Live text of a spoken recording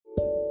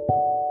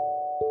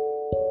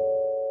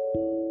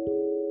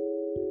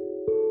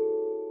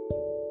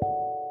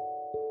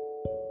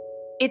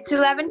It's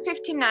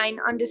 11:59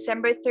 on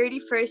December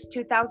 31st,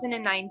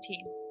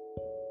 2019.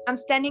 I'm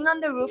standing on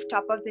the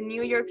rooftop of the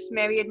New York's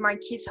Marriott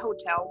Marquis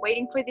Hotel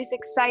waiting for this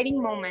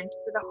exciting moment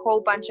with a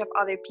whole bunch of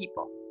other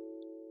people.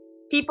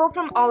 People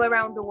from all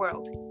around the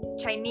world.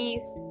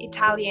 Chinese,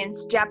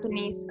 Italians,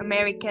 Japanese,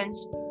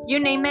 Americans, you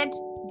name it,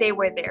 they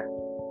were there.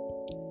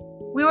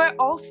 We were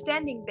all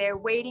standing there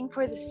waiting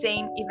for the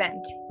same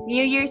event,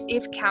 New Year's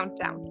Eve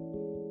countdown.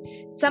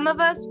 Some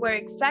of us were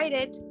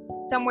excited,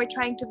 some were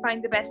trying to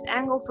find the best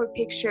angle for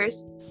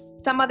pictures,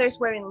 some others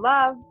were in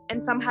love,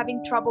 and some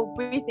having trouble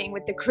breathing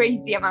with the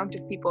crazy amount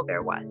of people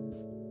there was.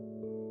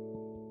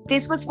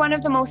 This was one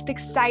of the most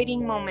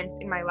exciting moments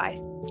in my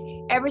life.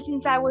 Ever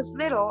since I was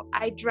little,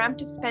 I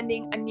dreamt of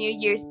spending a New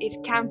Year's Eve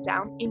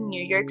countdown in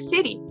New York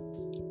City.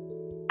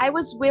 I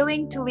was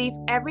willing to live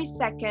every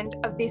second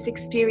of this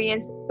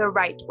experience the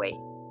right way.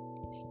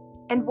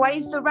 And what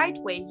is the right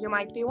way, you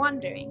might be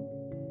wondering?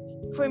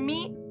 For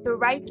me, the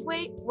right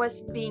way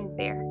was being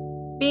there,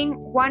 being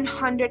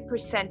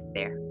 100%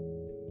 there.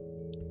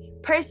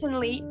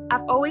 Personally,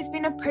 I've always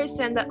been a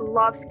person that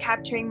loves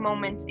capturing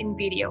moments in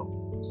video.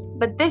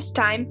 But this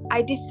time,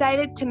 I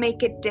decided to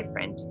make it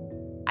different.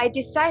 I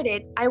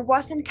decided I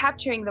wasn't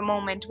capturing the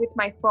moment with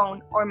my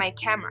phone or my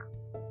camera.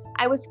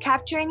 I was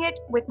capturing it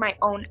with my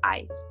own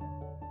eyes.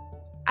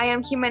 I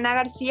am Jimena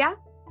Garcia.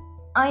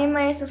 I am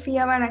Maria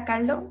Sofia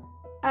Baracaldo.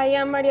 I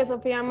am Maria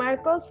Sofia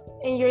Marcos,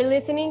 and you're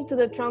listening to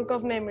The Trunk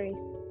of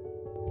Memories.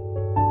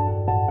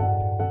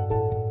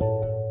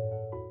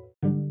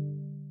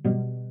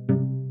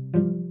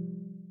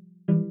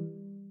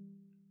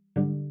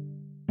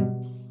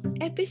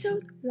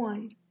 Episode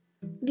 1.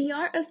 The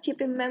art of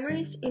keeping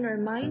memories in our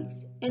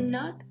minds and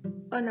not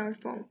on our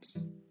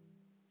phones.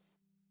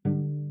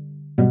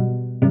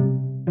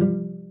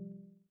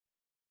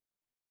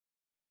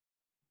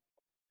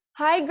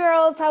 Hi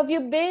girls, how have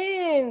you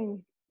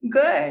been?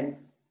 Good.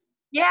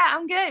 Yeah,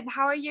 I'm good.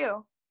 How are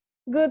you?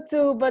 Good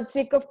too, but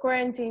sick of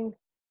quarantine.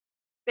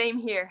 Same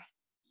here.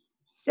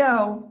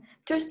 So,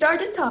 to start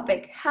the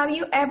topic, have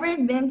you ever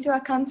been to a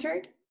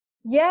concert?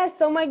 Yes,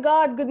 oh my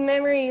God, good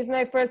memories.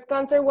 My first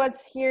concert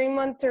was here in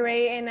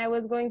Monterrey, and I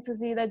was going to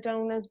see the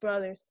Jonas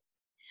Brothers.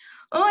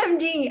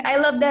 OMG, I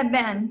love that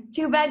band.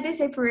 Too bad they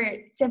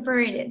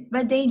separated,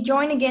 but they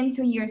joined again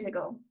 2 years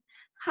ago.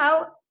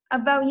 How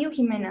about you,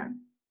 Jimena?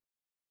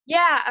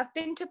 Yeah, I've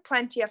been to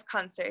plenty of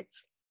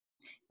concerts.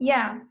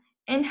 Yeah,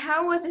 and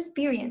how was the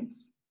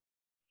experience?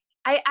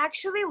 I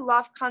actually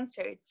love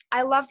concerts.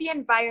 I love the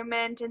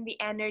environment and the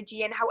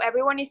energy and how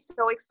everyone is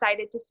so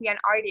excited to see an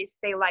artist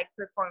they like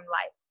perform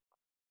live.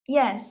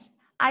 Yes,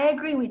 I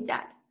agree with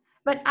that.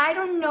 But I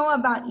don't know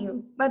about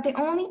you, but the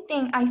only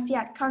thing I see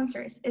at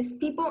concerts is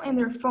people in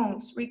their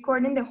phones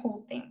recording the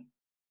whole thing.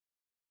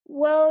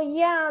 Well,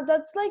 yeah,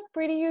 that's like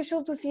pretty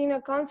usual to see in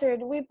a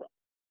concert. We've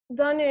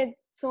done it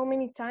so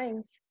many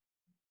times.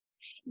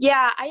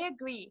 Yeah, I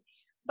agree.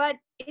 But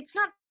it's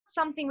not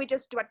something we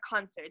just do at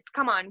concerts.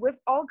 Come on, we've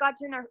all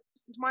gotten our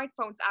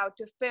smartphones out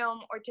to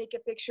film or take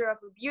a picture of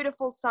a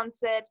beautiful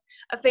sunset,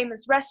 a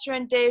famous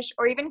restaurant dish,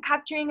 or even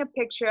capturing a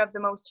picture of the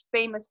most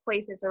famous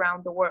places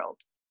around the world.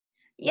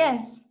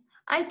 Yes,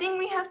 I think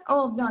we have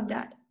all done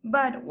that.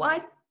 But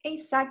why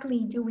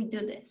exactly do we do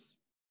this?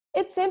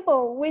 It's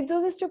simple. We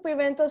do this to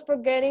prevent us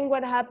forgetting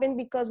what happened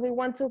because we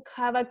want to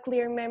have a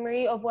clear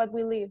memory of what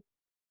we lived.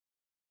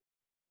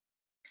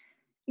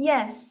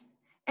 Yes,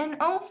 and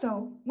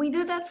also, we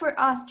do that for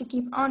us to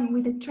keep on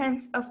with the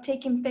trends of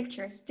taking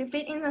pictures to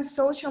fit in a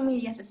social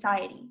media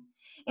society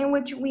in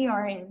which we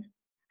are in.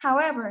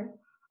 However,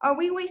 are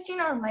we wasting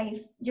our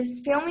lives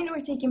just filming or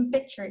taking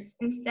pictures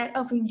instead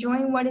of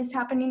enjoying what is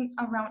happening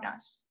around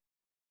us?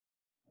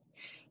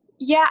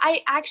 Yeah,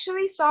 I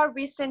actually saw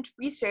recent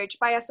research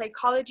by a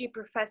psychology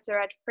professor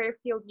at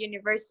Fairfield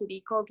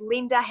University called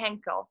Linda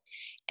Henkel,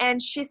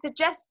 and she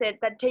suggested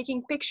that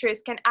taking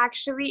pictures can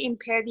actually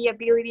impair the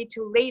ability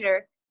to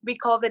later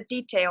recall the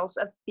details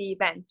of the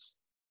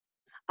events.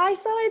 I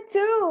saw it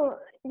too.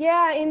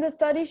 Yeah, in the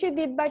study she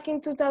did back in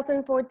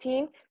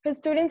 2014, her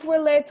students were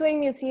led to a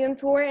museum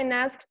tour and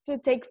asked to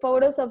take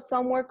photos of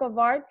some work of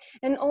art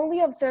and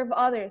only observe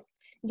others.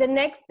 The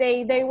next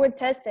day, they were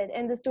tested,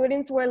 and the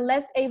students were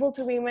less able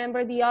to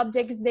remember the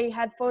objects they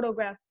had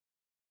photographed.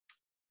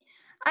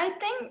 I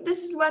think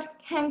this is what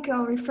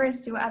Henkel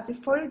refers to as the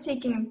photo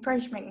taking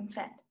impersonation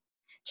effect.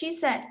 She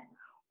said,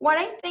 what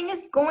I think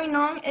is going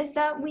on is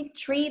that we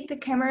treat the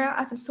camera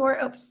as a sort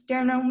of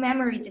external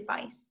memory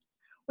device.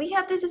 We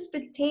have this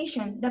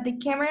expectation that the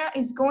camera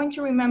is going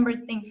to remember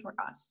things for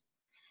us.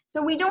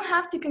 So we don't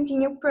have to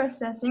continue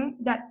processing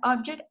that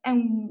object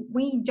and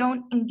we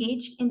don't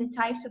engage in the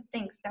types of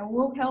things that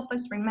will help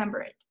us remember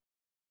it.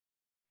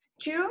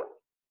 True,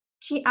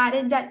 she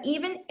added that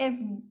even if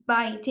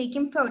by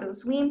taking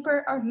photos we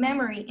impair our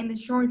memory in the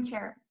short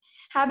term,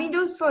 having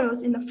those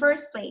photos in the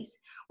first place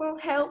will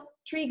help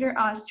trigger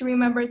us to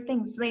remember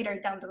things later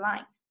down the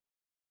line.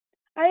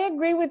 I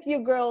agree with you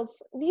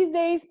girls. These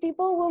days,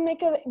 people will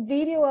make a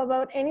video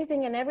about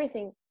anything and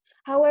everything.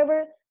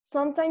 However,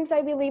 sometimes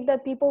I believe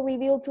that people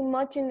reveal too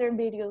much in their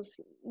videos.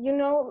 You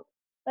know,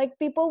 Like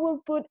people will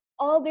put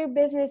all their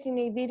business in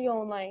a video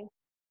online.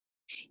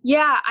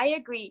 Yeah, I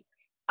agree.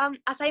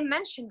 As I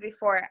mentioned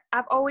before,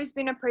 I've always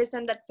been a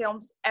person that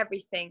films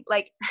everything,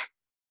 like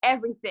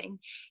everything.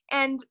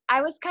 And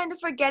I was kind of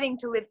forgetting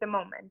to live the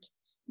moment.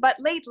 But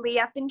lately,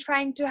 I've been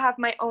trying to have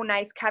my own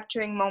eyes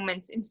capturing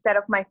moments instead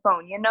of my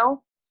phone, you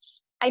know?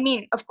 I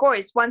mean, of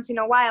course, once in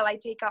a while I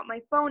take out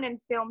my phone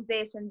and film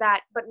this and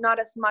that, but not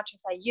as much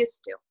as I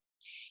used to.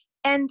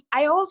 And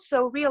I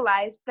also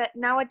realized that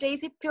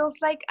nowadays it feels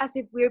like as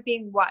if we're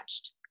being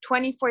watched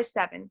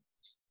 24/7.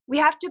 We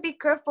have to be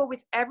careful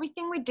with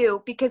everything we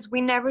do because we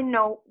never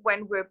know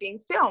when we're being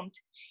filmed.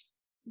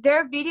 There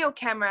are video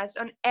cameras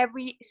on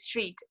every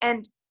street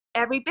and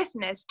every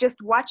business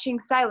just watching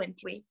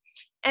silently.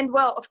 And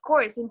well, of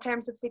course, in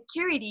terms of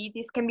security,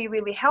 this can be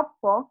really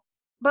helpful.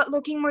 But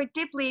looking more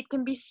deeply, it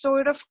can be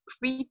sort of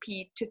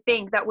creepy to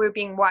think that we're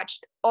being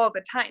watched all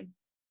the time.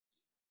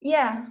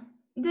 Yeah,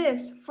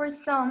 this, for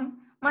some,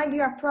 might be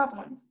a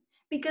problem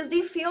because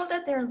they feel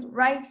that their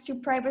rights to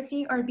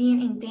privacy are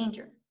being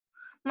endangered.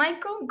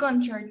 Michael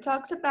Gunter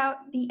talks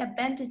about the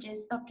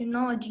advantages of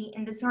technology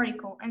in this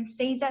article and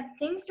says that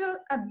thanks to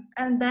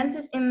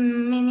advances in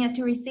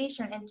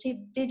miniaturization and cheap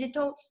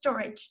digital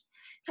storage,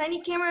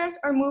 tiny cameras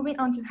are moving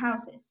onto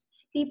houses,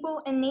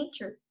 people, and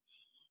nature.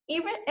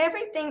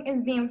 Everything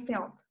is being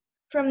filmed,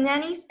 from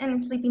nannies and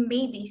sleeping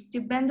babies to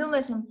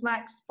vandalism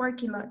plaques,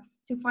 parking lots,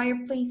 to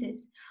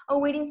fireplaces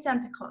awaiting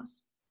Santa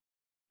Claus.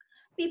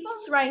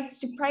 People's rights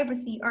to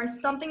privacy are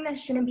something that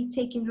shouldn't be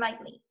taken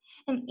lightly,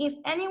 and if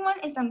anyone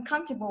is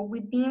uncomfortable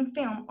with being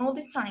filmed all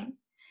the time,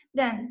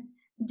 then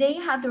they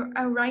have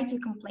a right to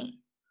complain.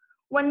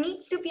 What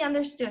needs to be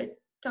understood,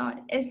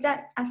 Todd, is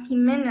that, as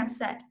Jimena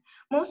said,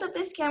 most of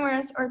these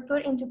cameras are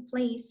put into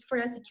place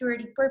for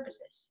security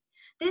purposes.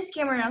 These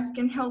cameras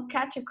can help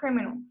catch a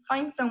criminal,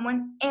 find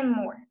someone, and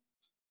more.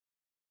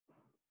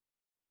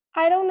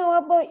 I don't know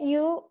about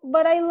you,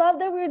 but I love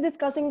that we're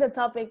discussing the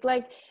topic.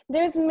 Like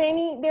there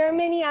are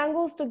many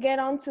angles to get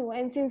onto.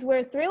 And since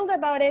we're thrilled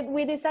about it,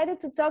 we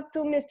decided to talk to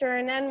Mr.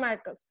 Hernan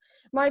Marcos,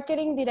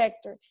 marketing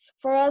director,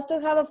 for us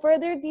to have a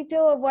further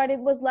detail of what it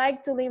was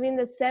like to live in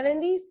the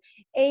 70s,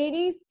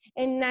 80s,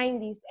 and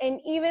 90s, and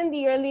even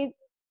the early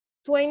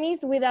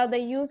 20s without the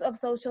use of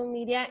social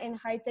media and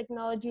high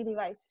technology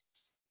devices.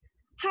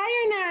 Hi,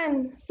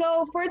 Hernan.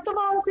 So first of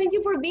all, thank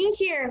you for being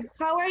here.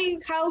 How are you?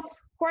 How's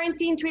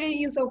quarantine treated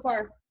you so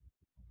far?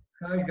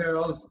 Hi,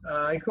 girls.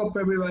 I hope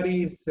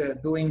everybody is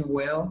doing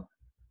well.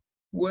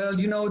 Well,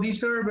 you know,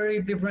 these are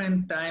very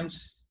different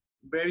times,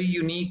 very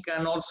unique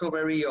and also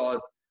very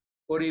odd.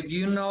 But if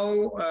you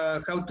know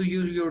how to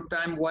use your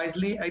time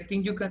wisely, I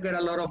think you can get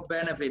a lot of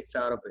benefits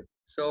out of it.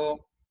 So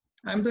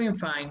I'm doing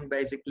fine,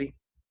 basically.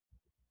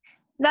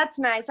 That's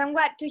nice. I'm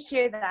glad to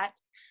hear that.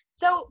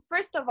 So,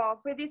 first of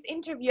all, for this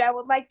interview, I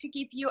would like to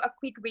give you a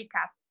quick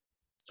recap.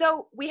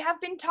 So, we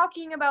have been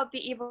talking about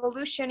the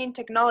evolution in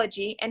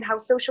technology and how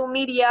social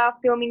media,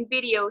 filming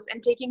videos,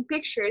 and taking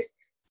pictures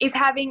is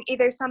having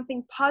either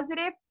something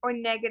positive or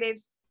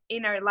negatives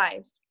in our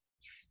lives.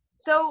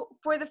 So,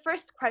 for the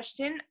first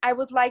question, I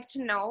would like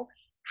to know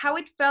how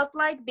it felt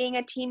like being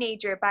a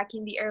teenager back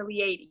in the early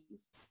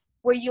 80s,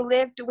 where you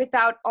lived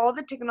without all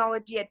the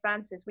technology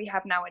advances we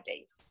have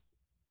nowadays.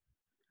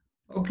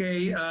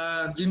 Okay,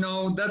 you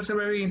know, that's a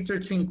very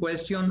interesting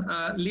question.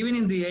 Living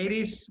in the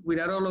 80s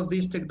without all of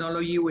this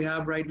technology we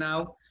have right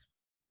now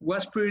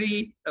was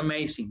pretty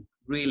amazing,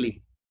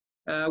 really.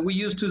 We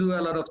used to do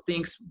a lot of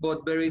things,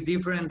 but very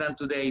different than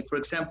today. For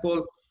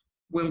example,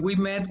 when we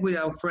met with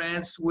our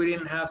friends, we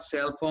didn't have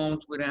cell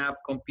phones, we didn't have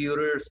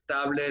computers,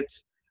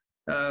 tablets,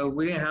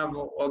 we didn't have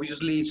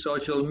obviously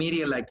social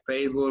media like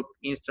Facebook,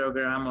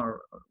 Instagram, or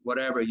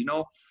whatever, you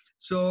know.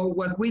 So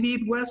what we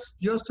did was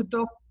just to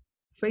talk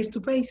face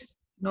to face,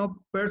 you know,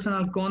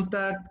 personal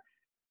contact,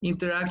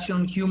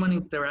 interaction, human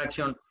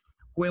interaction.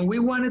 When we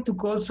wanted to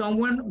call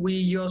someone,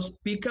 we just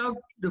pick up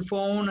the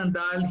phone and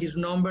dial his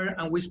number,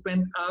 and we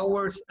spent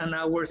hours and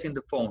hours in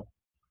the phone.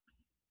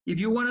 If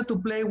you wanted to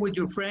play with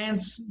your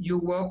friends, you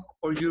walk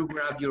or you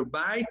grab your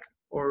bike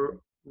or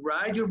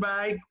ride your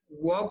bike,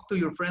 walk to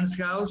your friend's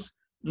house,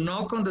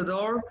 knock on the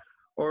door,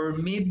 or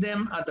meet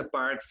them at the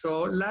park.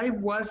 So life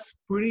was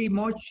pretty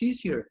much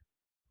easier,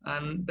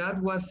 and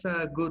that was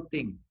a good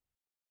thing.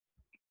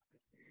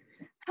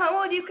 How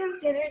would you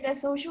consider that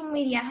social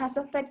media has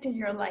affected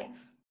your life?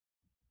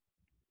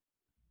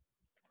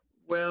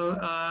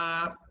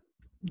 Well,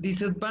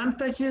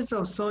 disadvantages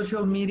of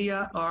social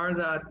media are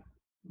that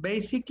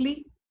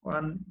basically,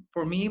 and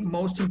for me,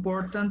 most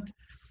important,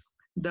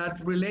 that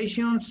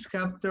relations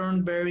have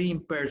turned very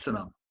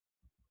impersonal.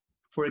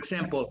 For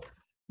example,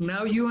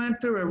 now you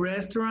enter a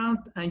restaurant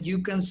and you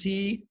can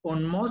see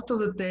on most of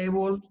the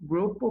tables,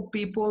 group of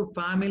people,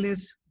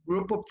 families,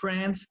 group of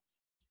friends,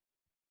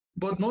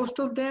 but most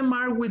of them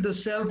are with the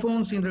cell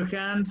phones in their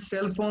hands,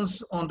 cell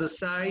phones on the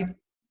side,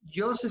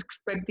 just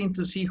expecting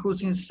to see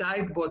who's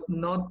inside, but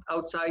not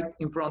outside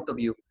in front of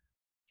you.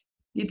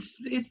 It's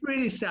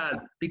really sad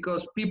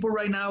because people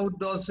right now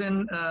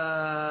doesn't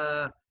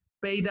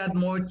pay that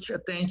much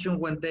attention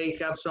when they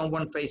have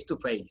someone face to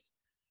face.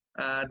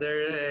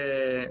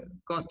 They're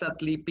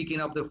constantly picking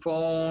up the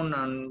phone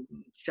and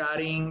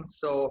chatting.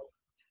 So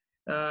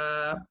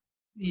uh,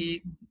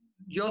 it,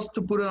 just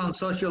to put it on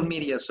social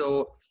media.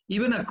 So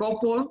even a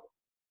couple,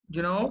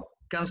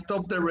 can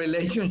stop the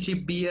relationship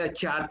via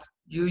chat.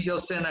 You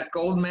just send a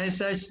cold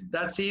message,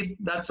 that's it,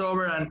 that's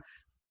over, and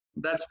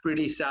that's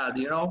pretty sad.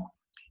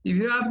 If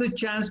you have the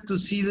chance to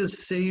see the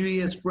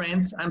series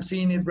Friends, I'm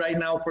seeing it right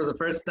now for the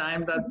first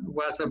time. That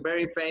was a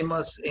very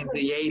famous in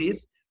the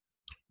 80s.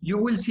 You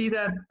will see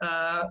that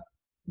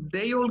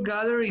they all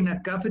gather in a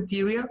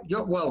cafeteria.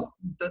 Well,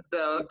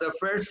 the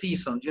first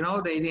season,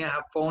 they didn't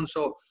have phones,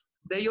 so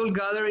they all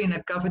gather in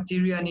a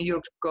cafeteria in New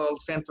York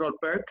called Central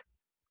Park.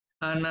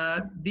 And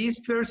this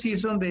first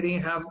season, they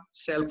didn't have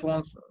cell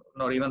phones,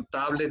 not even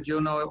tablets,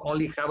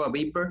 only have a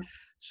beeper.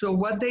 So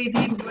what they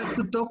did was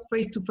to talk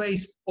face to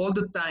face all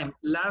the time,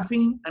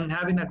 laughing and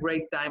having a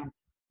great time.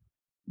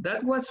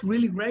 That was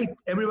really great.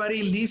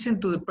 Everybody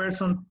listened to the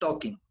person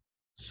talking.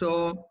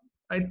 So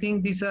I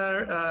think these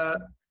are,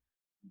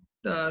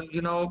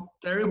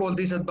 terrible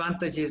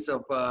disadvantages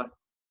of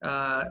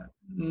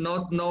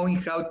not knowing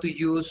how to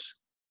use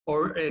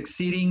or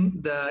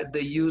exceeding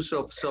the use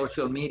of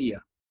social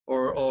media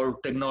or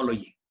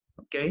technology,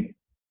 okay?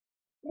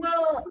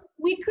 Well,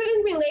 we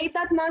couldn't relate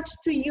that much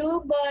to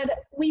you, but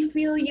we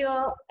feel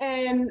you,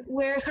 and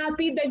we're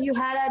happy that you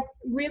had a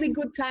really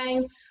good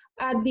time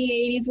at the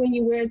 80s when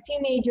you were a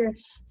teenager.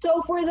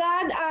 So for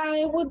that,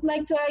 I would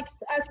like to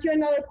ask you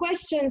another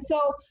question. So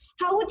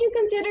how would you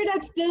consider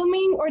that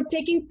filming or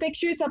taking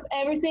pictures of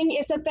everything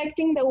is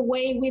affecting the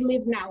way we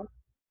live now?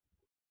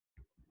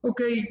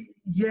 Okay,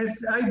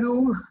 yes, I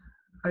do.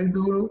 I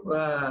do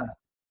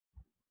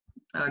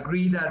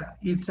agree that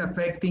it's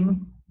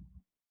affecting,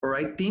 or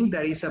I think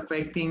that it's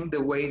affecting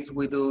the ways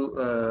we do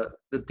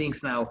the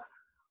things now.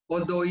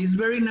 Although it's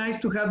very nice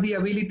to have the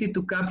ability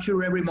to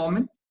capture every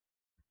moment,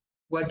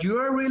 what you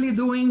are really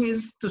doing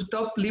is to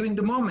stop living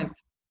the moment.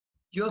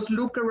 Just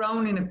look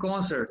around in a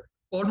concert.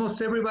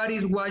 Almost everybody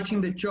is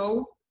watching the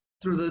show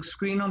through the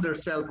screen on their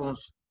cell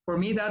phones. For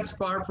me, that's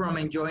far from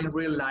enjoying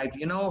real life.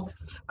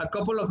 A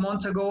couple of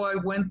months ago, I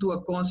went to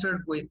a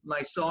concert with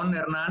my son,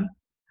 Hernan,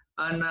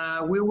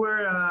 and we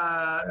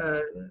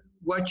were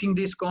watching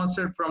this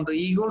concert from the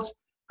Eagles,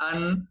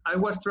 and I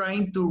was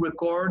trying to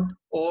record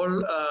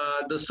all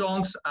the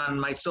songs, and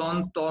my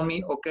son told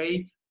me,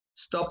 okay,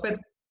 stop it.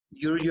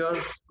 You're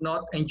just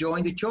not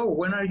enjoying the show.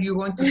 When are you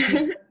going to see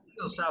the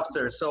videos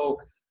after? So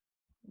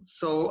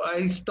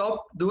I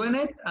stopped doing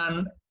it,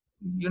 and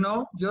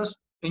just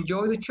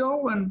enjoy the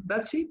show, and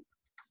that's it.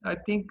 I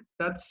think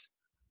that's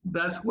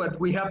what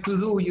we have to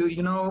do.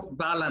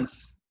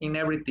 Balance in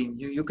everything.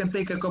 You can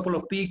take a couple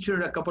of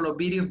pictures, a couple of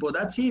videos, but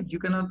that's it. You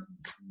cannot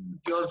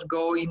just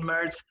go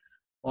immerse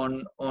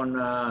on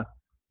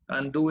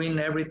and doing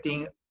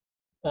everything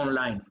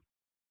online.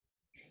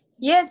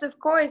 Yes, of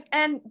course.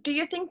 And do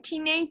you think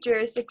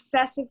teenagers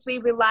excessively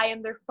rely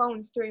on their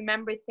phones to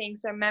remember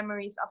things or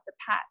memories of the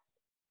past?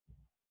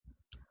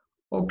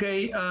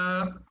 Okay,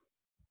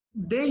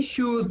 they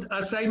should,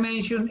 as I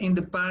mentioned in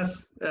the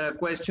past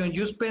question,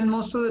 you spend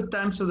most of the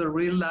time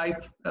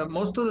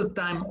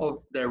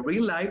of their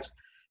real lives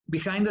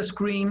behind the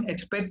screen,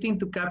 expecting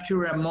to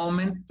capture a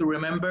moment to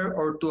remember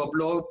or to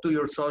upload to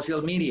your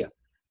social media.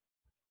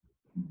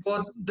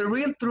 But the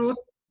real truth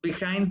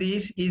behind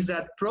this is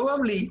that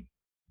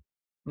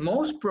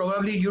most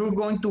probably, you're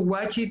going to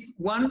watch it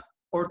 1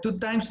 or 2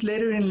 times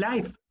later in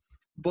life.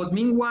 But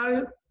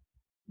meanwhile,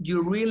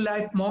 your real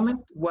life moment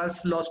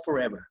was lost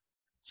forever.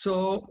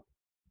 So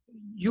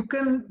you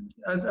can,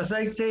 as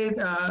I said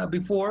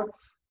before,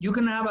 you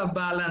can have a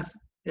balance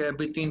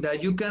between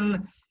that. You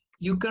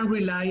can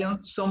rely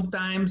on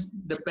sometimes,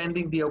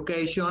 depending the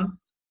occasion,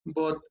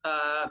 but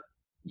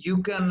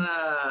you can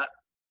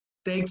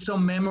take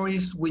some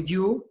memories with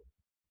you,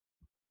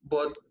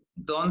 but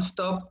don't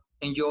stop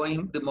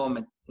enjoying the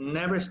moment.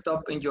 Never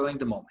stop enjoying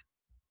the moment.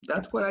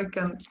 That's what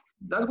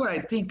I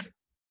think.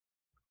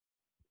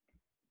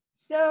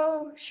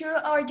 So, should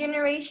our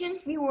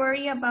generations be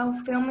worried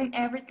about filming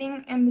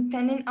everything and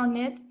depending on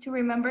it to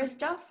remember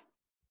stuff?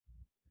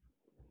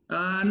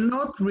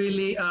 Not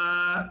really.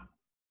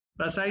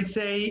 As I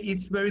say,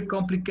 it's very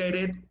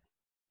complicated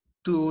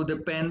to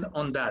depend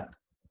on that.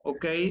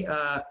 Okay,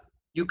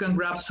 you can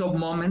grab some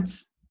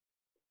moments.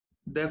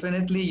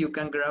 Definitely, you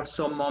can grab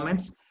some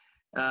moments,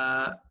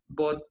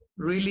 but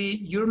really,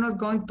 you're not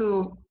going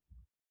to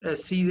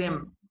see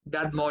them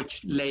that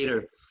much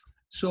later.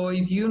 So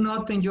if you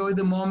not enjoy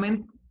the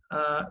moment,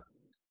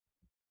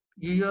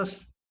 you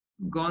just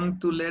going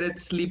to let it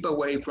slip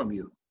away from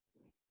you.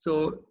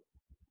 So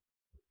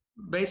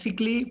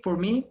basically, for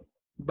me,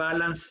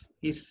 balance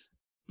is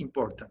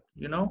important.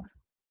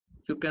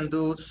 You can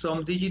do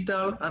some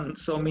digital and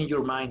some in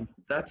your mind.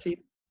 That's it.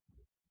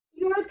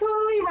 You're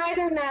totally right,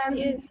 Hernan.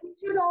 Yes. We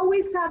should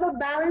always have a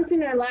balance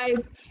in our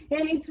lives.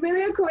 And it's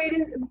really a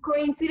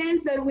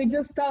coincidence that we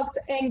just talked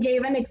and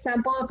gave an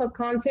example of a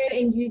concert,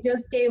 and you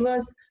just gave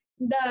us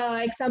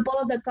the example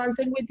of the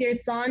concert with your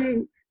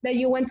son that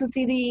you went to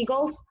see the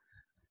Eagles.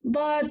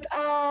 But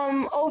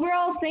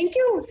overall, thank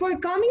you for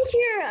coming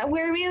here.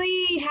 We're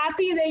really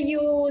happy that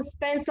you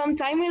spent some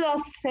time with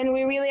us, and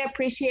we really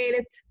appreciate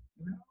it.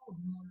 No,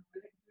 thank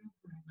you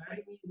for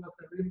inviting me. It was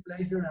a real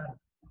pleasure,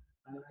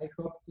 and I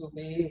hope to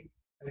be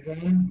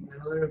again in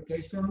another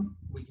occasion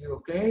with you.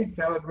 Okay,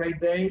 have a great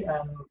day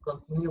and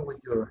continue with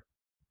your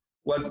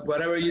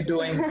whatever you're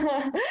doing.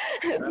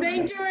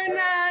 Thank you,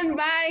 Hernan.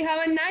 Bye.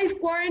 Have a nice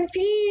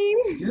quarantine.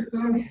 You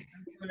too.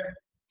 Take care.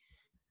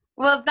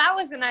 Well, that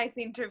was a nice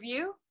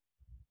interview.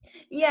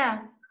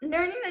 Yeah,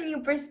 learning a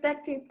new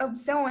perspective of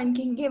someone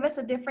can give us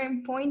a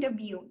different point of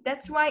view.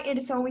 That's why it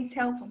is always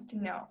helpful to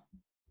know.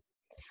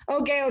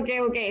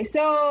 Okay.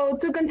 So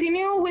to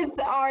continue with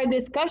our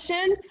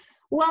discussion,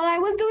 while I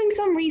was doing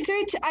some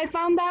research, I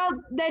found out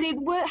that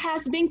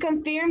has been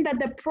confirmed that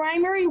the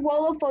primary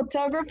role of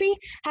photography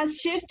has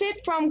shifted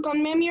from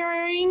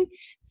commemorating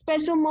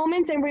special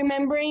moments and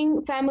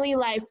remembering family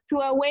life to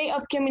a way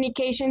of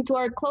communication to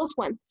our close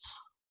ones,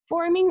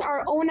 forming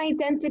our own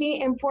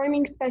identity and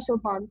forming special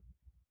bonds.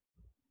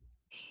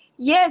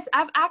 Yes,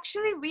 I've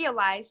actually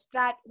realized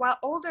that while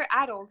older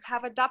adults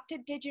have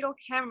adopted digital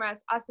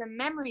cameras as a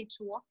memory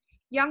tool,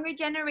 younger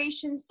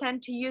generations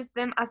tend to use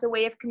them as a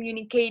way of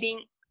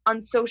communicating on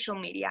social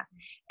media.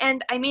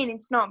 And I mean,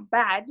 it's not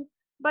bad,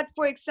 but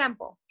for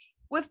example,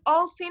 we've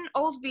all seen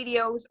old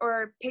videos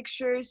or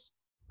pictures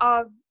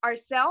of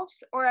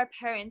ourselves or our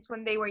parents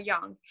when they were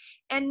young,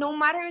 and no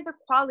matter the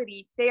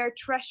quality, they are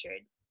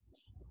treasured.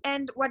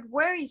 And what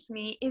worries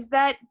me is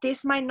that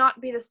this might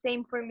not be the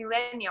same for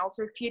millennials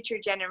or future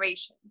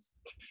generations.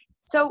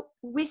 So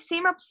we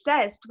seem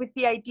obsessed with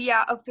the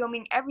idea of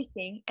filming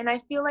everything, and I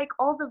feel like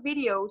all the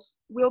videos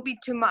will be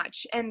too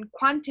much and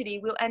quantity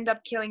will end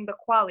up killing the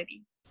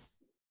quality.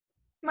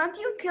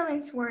 Matthew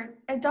Killingsworth,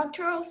 a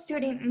doctoral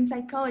student in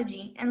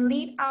psychology and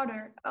lead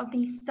author of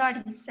the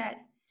study, said,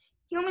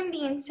 "Human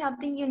beings have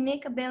the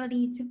unique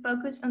ability to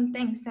focus on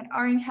things that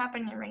aren't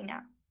happening right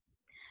now.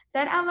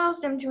 That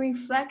allows them to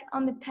reflect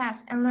on the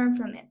past and learn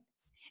from it.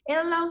 It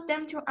allows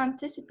them to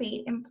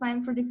anticipate and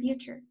plan for the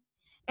future.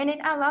 And it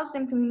allows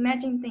them to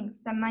imagine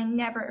things that might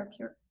never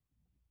occur."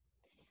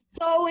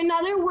 So, in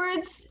other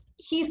words,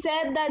 he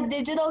said that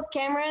digital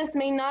cameras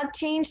may not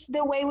change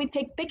the way we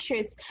take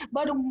pictures,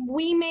 but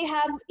we may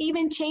have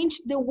even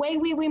changed the way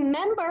we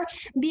remember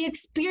the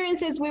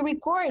experiences we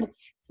record,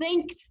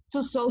 thanks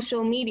to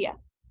social media.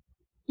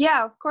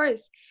 Yeah, of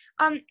course.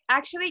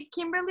 Actually,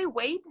 Kimberly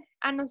Wade,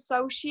 an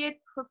associate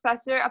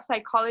professor of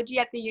psychology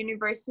at the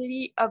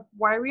University of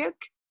Warwick,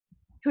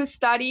 who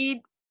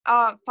studied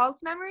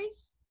false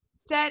memories,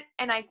 said,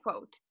 and I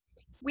quote,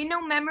 "We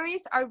know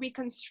memories are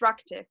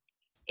reconstructive.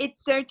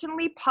 It's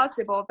certainly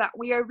possible that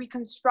we are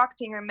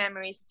reconstructing our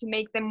memories to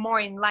make them more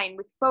in line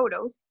with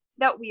photos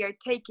that we are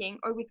taking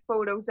or with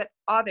photos that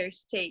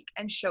others take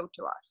and show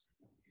to us."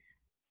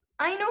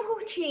 I know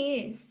who she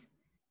is.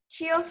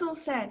 She also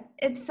said,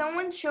 if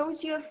someone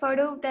shows you a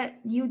photo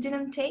that you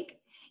didn't take,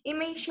 it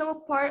may show a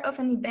part of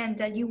an event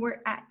that you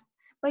were at,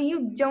 but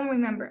you don't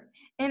remember,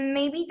 and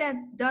maybe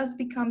that does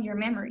become your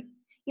memory.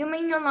 You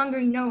may no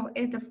longer know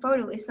if the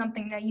photo is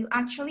something that you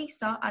actually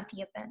saw at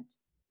the event.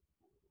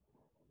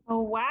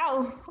 Oh,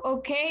 wow.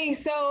 Okay,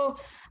 so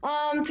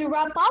to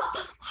wrap up,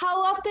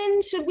 how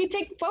often should we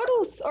take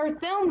photos or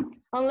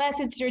film, unless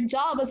it's your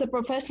job as a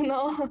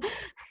professional?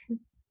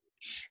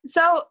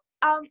 So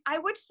I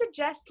would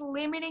suggest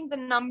limiting the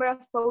number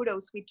of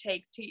photos we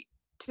take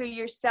to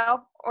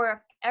yourself or of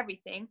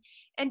everything,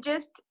 and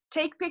just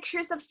take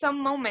pictures of some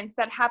moments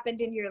that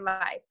happened in your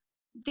life.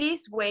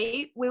 This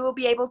way, we will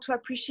be able to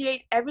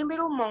appreciate every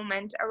little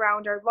moment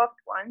around our loved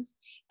ones,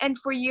 and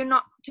for you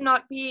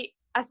not be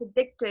as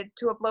addicted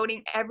to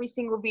uploading every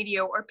single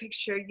video or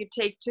picture you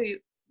take to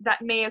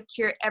that may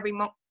occur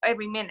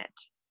every minute.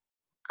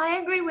 I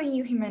agree with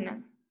you,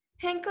 Jimena.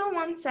 Henkel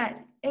once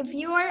said, if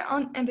you are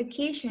on a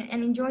vacation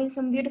and enjoying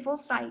some beautiful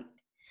sight,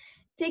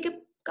 take a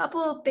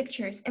couple of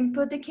pictures and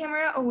put the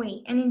camera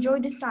away and enjoy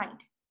the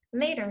sight.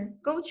 Later,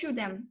 go through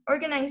them,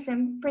 organize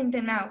them, print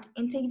them out,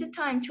 and take the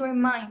time to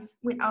remind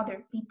with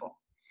other people.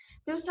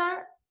 Those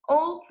are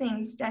all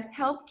things that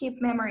help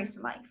keep memories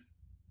alive.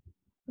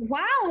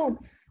 Wow,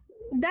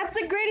 that's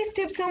the greatest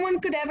tip someone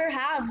could ever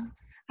have.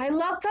 I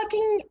love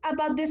talking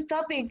about this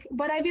topic,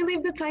 but I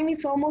believe the time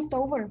is almost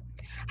over.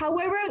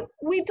 However,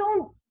 we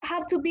don't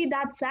have to be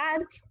that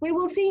sad. We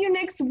will see you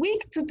next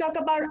week to talk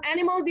about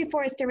animal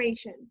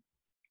deforestation.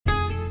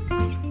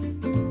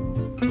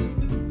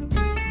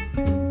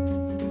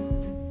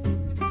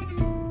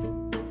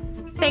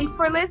 Thanks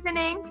for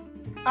listening.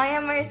 I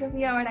am Maria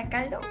Sofia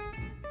Baracaldo.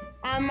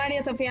 I'm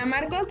Maria Sofia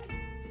Marcos.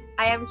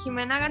 I am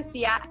Jimena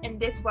Garcia, and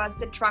this was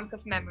The Trunk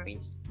of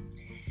Memories.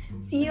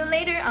 See you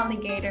later,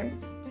 alligator.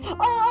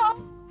 Oh,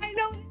 I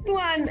know this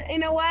one.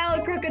 In a while,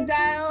 a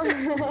crocodile.